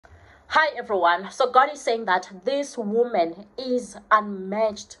Hi everyone. So God is saying that this woman is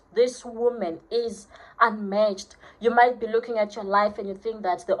unmatched. This woman is unmatched. You might be looking at your life and you think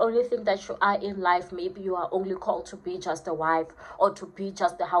that the only thing that you are in life, maybe you are only called to be just a wife, or to be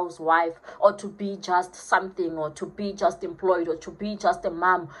just a housewife, or to be just something, or to be just employed, or to be just a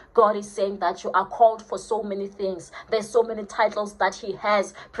mom. God is saying that you are called for so many things. There's so many titles that He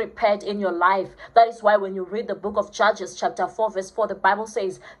has prepared in your life. That is why when you read the book of Judges chapter 4 verse 4, the Bible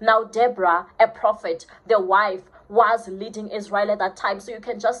says, now Deborah, a prophet, the wife, was leading Israel at that time. So you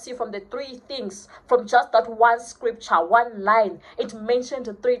can just see from the three things, from just that one scripture, one line, it mentioned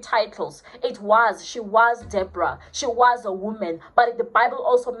three titles. She was Deborah, she was a woman, but the Bible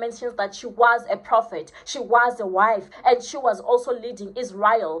also mentions that she was a prophet, she was a wife, and she was also leading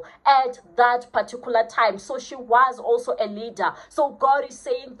Israel at that particular time. So she was also a leader. So God is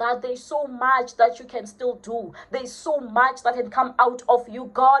saying that there's so much that you can still do. There's so much that can come out of you.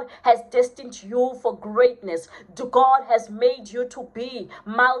 God has destined you for greatness. God has made you to be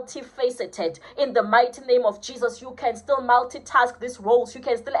multifaceted. In the mighty name of Jesus, you can still multitask these roles. You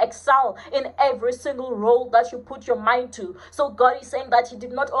can still excel in every single role that you put your mind to. So God is saying that He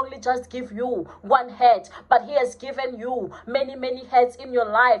did not only just give you one head, but He has given you many, many heads in your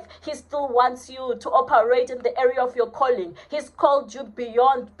life. He still wants you to operate in the area of your calling. He's called you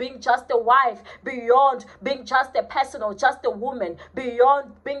beyond being just a wife, beyond being just a person or just a woman,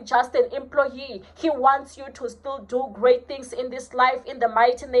 beyond being just an employee. He wants you to still do great things in this life in the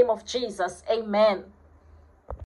mighty name of Jesus. Amen.